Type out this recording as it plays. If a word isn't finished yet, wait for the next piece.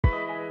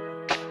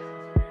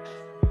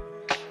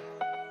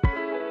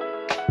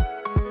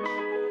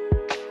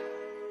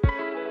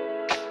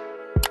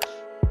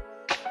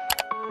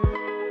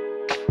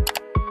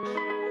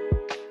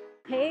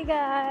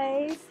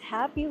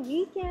happy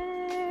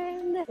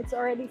weekend. It's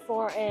already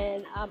 4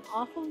 and I'm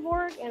off of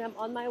work and I'm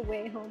on my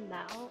way home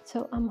now.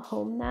 So I'm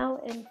home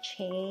now and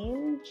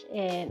changed,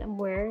 and I'm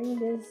wearing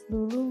this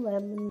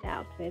Lululemon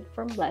outfit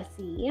from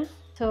Blessy.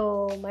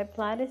 So my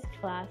plan is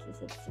class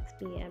is at 6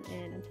 p.m.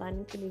 and I'm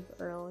planning to leave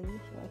early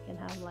so I can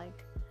have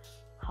like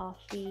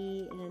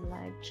coffee and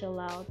like chill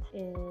out,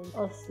 and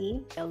I'll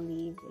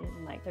leave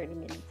in like 30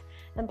 minutes.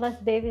 And plus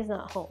baby's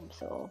not home,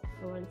 so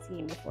I want to see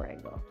him before I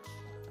go.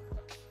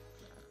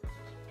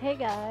 Hey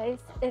guys,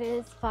 it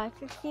is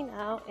 5:50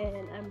 now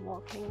and I'm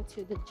walking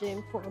to the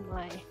gym for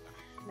my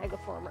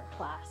Megaformer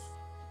class.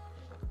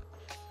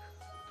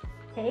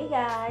 Hey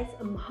guys,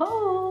 I'm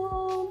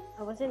home!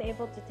 I wasn't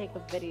able to take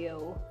a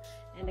video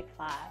in the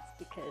class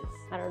because,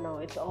 I don't know,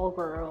 it's all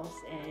girls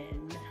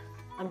and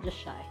I'm just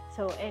shy.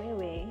 So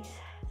anyways,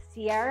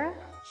 Sierra,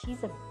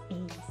 she's a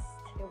beast.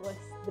 It was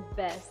the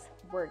best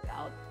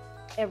workout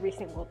every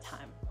single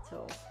time.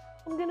 So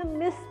I'm gonna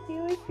miss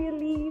you if you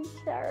leave,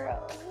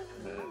 Sarah.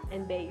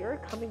 And babe, you're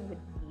coming with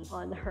me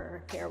on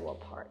her farewell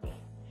party.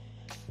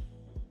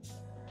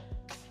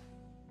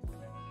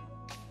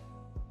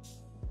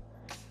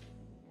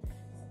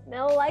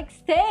 Smell like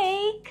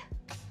steak.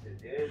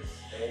 It is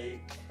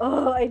steak.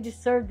 Oh, I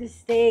deserve this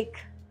steak.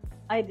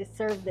 I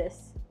deserve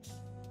this.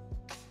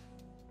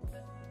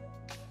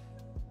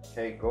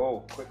 Okay,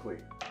 go quickly.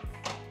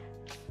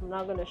 I'm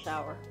not gonna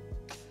shower.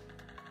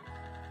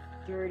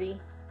 Dirty.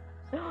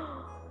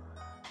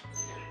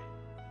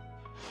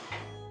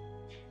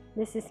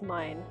 This is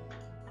mine.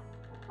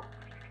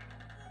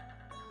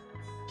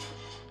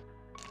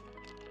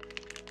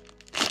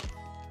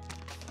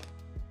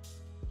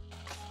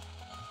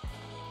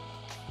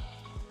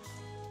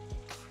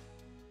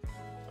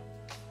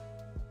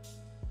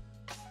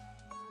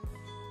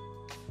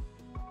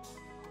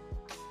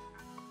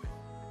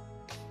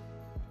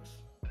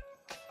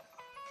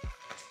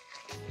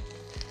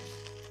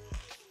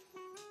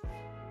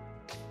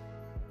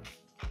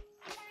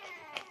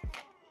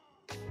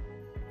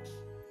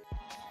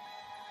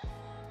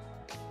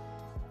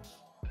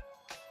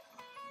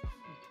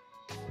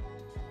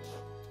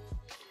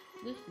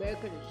 This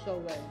bacon is so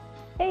good.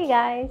 Hey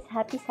guys,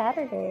 happy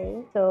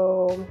Saturday.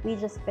 So we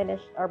just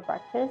finished our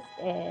breakfast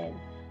and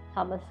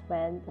Thomas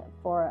went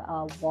for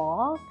a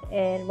walk,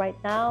 and right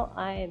now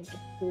I am just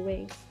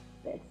doing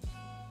this.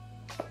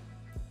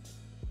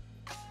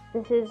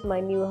 This is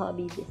my new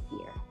hobby this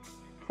year.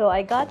 So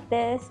I got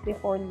this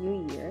before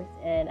New Year's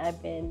and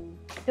I've been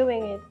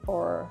doing it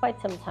for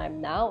quite some time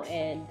now,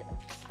 and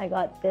I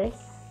got this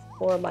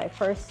for my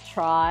first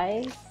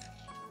try.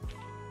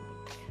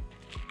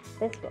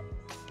 This one.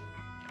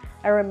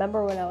 I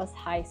remember when I was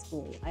high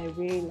school, I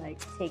really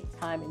take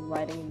time in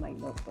writing in my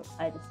notebook.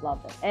 I just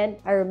love it. And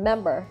I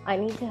remember I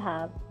need to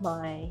have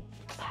my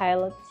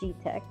Pilot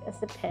G-Tech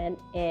as a pen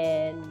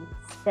and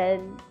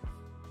Stedler.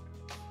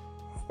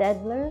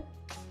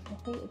 I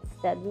think it's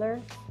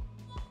Stedler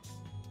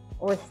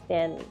or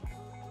Stanley,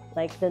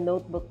 like the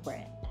notebook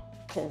brand,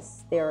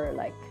 because they're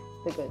like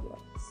the good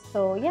ones.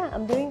 So yeah,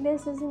 I'm doing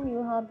this as a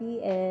new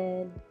hobby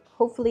and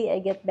hopefully I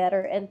get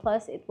better, and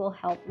plus it will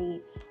help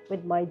me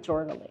with my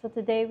journaling. So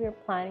today we're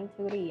planning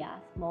to go to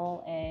Yas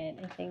Mall, and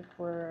I think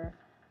we're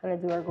gonna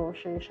do our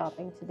grocery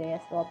shopping today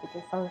as well,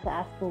 because I was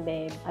asking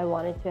babe, I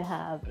wanted to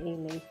have a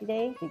lazy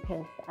day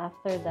because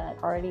after that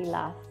party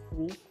last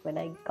week when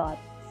I got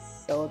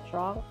so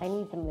drunk, I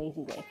need some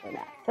lazy day for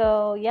that.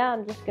 So yeah,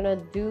 I'm just gonna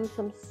do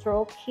some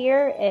stroke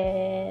here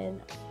and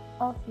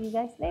I'll see you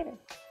guys later.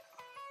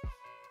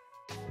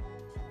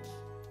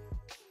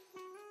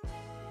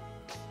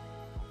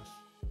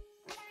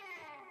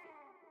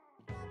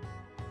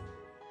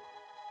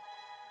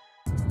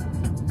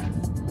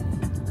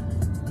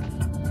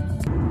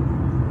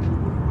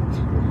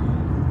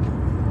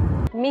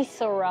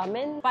 Miso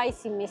ramen,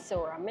 spicy miso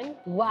ramen,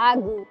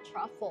 wagyu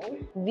truffle,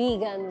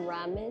 vegan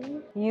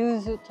ramen,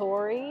 yuzu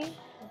tori.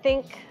 I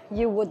think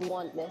you would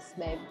want this,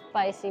 babe.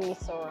 Spicy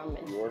miso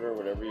ramen. You order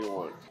whatever you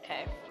want.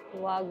 Okay.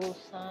 Wagyu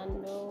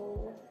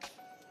sando.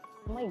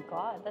 Oh my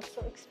god, that's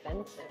so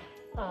expensive.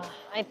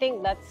 I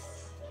think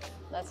that's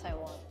I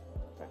want.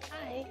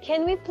 Hi.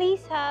 Can we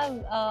please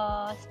have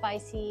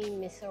spicy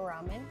miso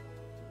ramen?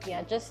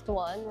 Yeah, just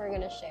one. We're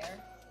gonna share.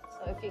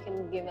 So if you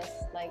can give us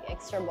like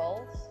extra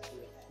bowls.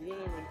 You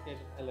don't even get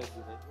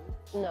allergy, did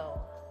you? No.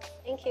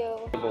 Thank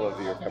you. Table of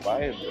your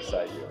kabayan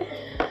beside you.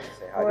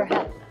 Say hi We're to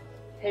them.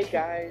 Hey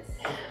guys.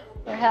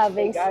 We're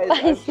having Hey guys,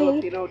 I'm spicy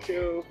Filipino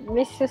too.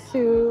 miso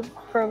soup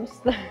from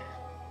Slrp.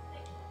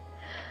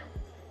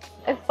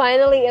 I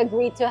finally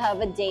agreed to have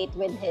a date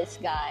with his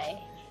guy.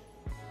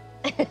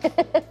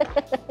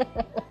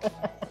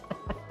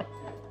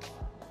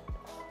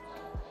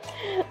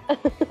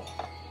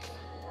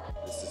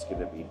 This is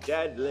gonna be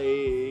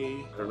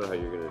deadly. I don't know how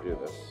you're gonna do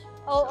this.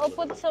 I'll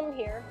put some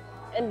here,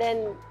 and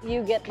then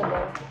you get the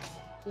bowl.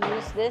 You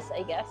use this,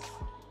 I guess.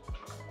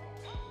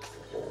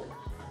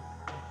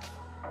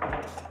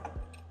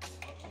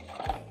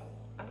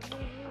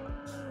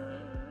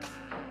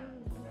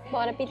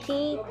 Bon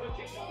appetit!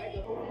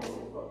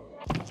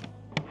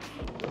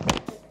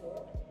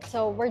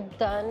 So we're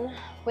done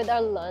with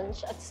our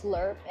lunch at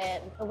Slurp,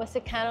 and it was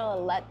a kind of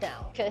a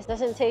letdown because it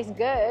doesn't taste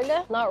good.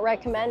 Not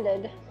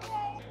recommended.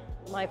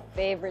 My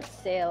favorite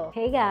sale.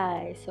 Hey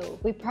guys, so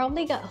we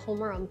probably got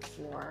home around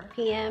 4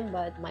 p.m.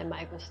 but my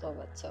mic was still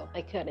wet, so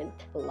I couldn't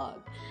vlog.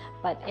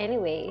 But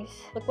anyways,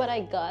 look what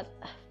I got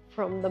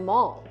from the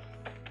mall.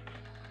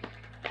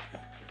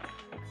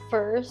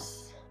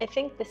 First, I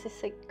think this is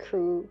like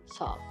crew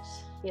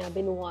socks. Yeah, I've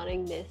been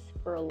wanting this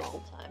for a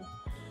long time.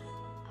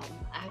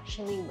 I'm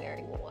actually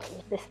wearing one.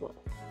 This one.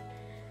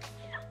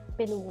 Yeah,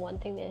 been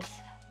wanting this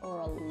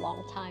for a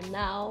long time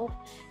now,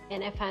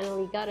 and I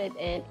finally got it,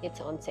 and it's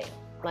on sale.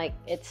 Like,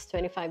 it's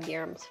 25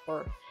 dirhams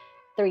for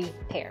 3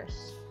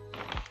 pairs.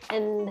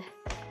 And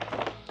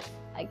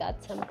I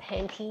got some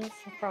panties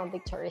from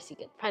Victoria's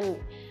Secret. And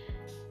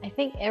I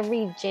think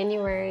every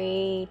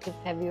January to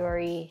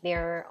February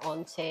they're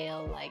on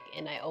sale, like,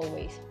 and I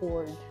always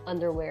hoard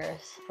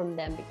underwears from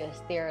them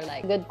because they're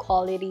like good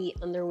quality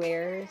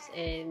underwears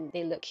and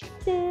they look cute.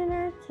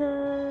 Dinner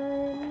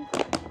time.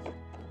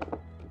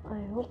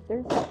 I hope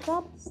there's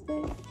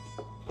chopsticks.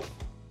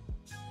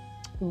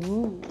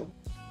 Ooh.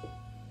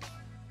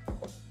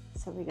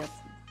 So we got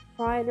some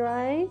fried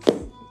rice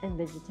and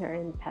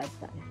vegetarian pad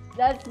thai.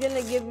 That's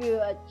gonna give you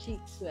a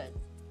cheek sweat,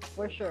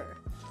 for sure.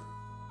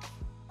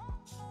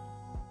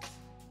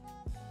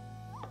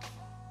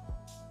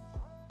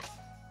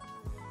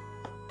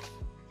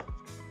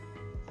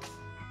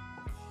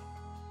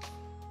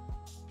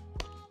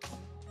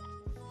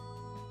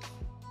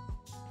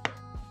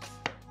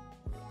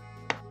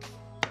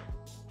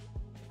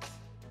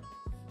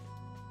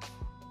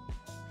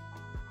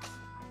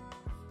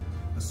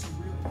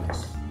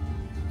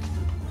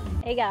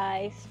 Hey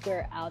guys,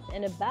 we're out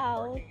and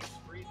about.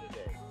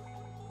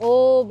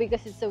 Oh,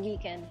 because it's a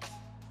weekend.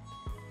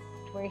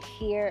 We're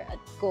here at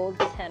Gold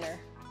Center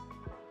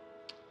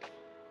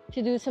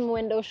to do some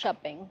window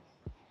shopping.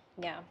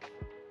 Yeah.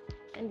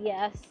 And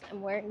yes,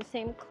 I'm wearing the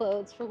same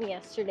clothes from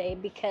yesterday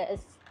because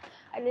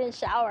I didn't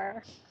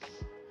shower.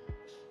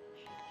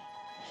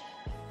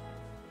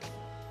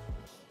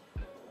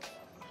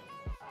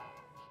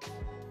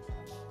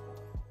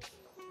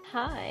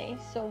 Hi,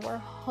 so we're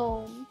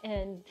home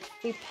and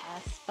we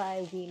passed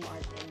by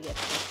Mart and get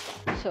some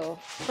stuff. So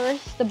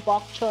first, the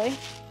bok choy.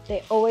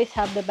 They always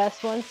have the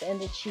best ones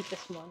and the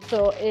cheapest ones.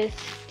 So is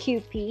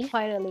QP.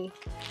 Finally,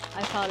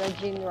 I found a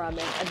Jin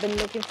ramen. I've been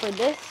looking for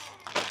this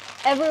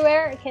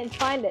everywhere. I can't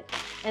find it.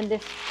 And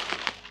this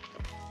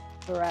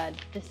bread,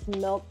 this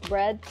milk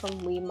bread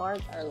from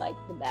Mart are like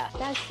the best.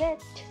 That's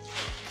it.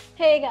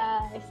 Hey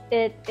guys,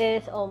 it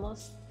is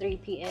almost 3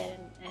 p.m.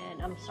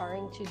 and I'm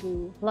starting to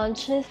do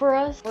lunches for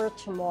us for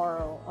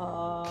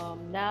tomorrow.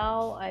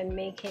 Now I'm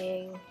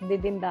making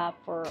bibimbap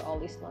for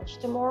Ollie's lunch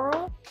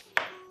tomorrow.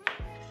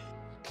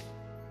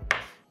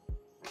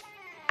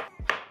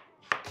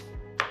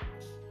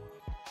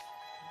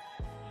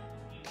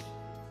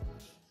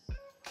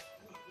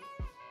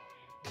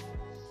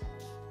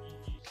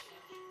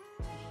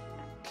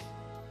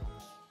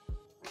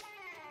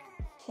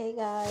 Hey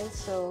guys,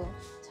 so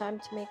time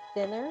to make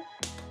dinner.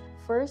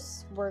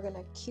 First, we're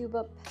gonna cube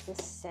up the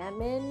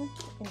salmon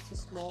into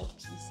small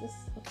pieces.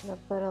 I'm gonna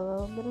put a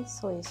little bit of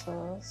soy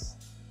sauce,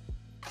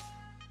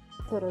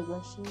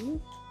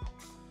 torogoshi,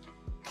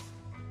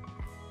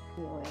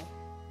 oil.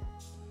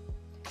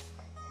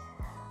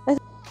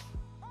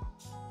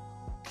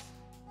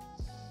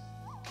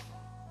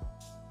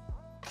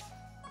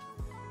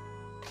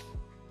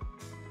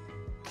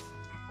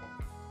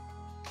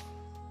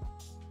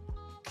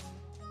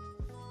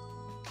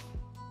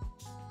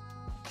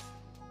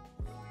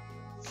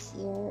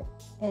 Here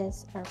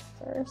is our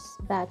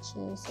first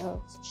batches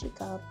of sushi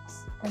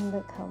cups, and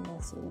look how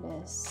messy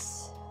it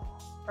is.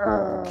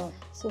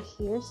 So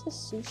here's the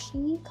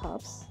sushi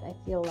cups. I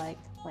feel like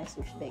my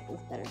sushi bake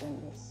is better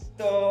than this.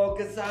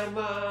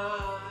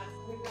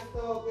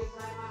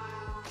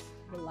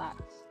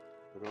 Relax.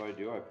 What do I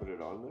do? I put it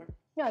on there?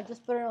 Yeah,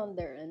 just put it on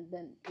there and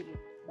then eat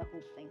the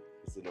whole thing.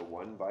 Is it a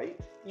one bite?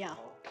 Yeah.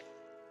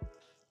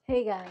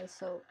 Hey guys,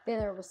 so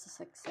dinner was a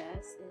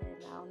success,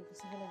 and now I'm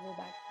just gonna go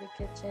back to the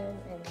kitchen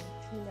and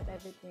clean up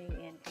everything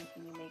and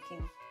continue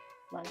making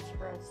lunch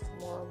for us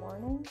tomorrow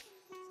morning.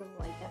 So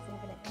I guess I'm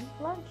gonna end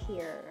vlog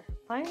here.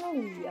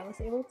 Finally, I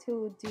was able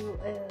to do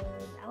an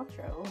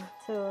outro.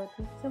 So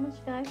thank you so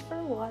much guys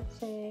for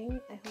watching.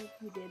 I hope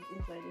you did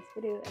enjoy this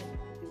video, and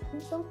if you do,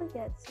 please don't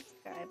forget to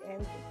subscribe and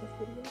give this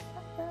video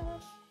a thumbs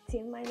up. See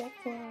you in my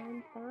next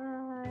one.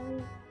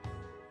 Bye.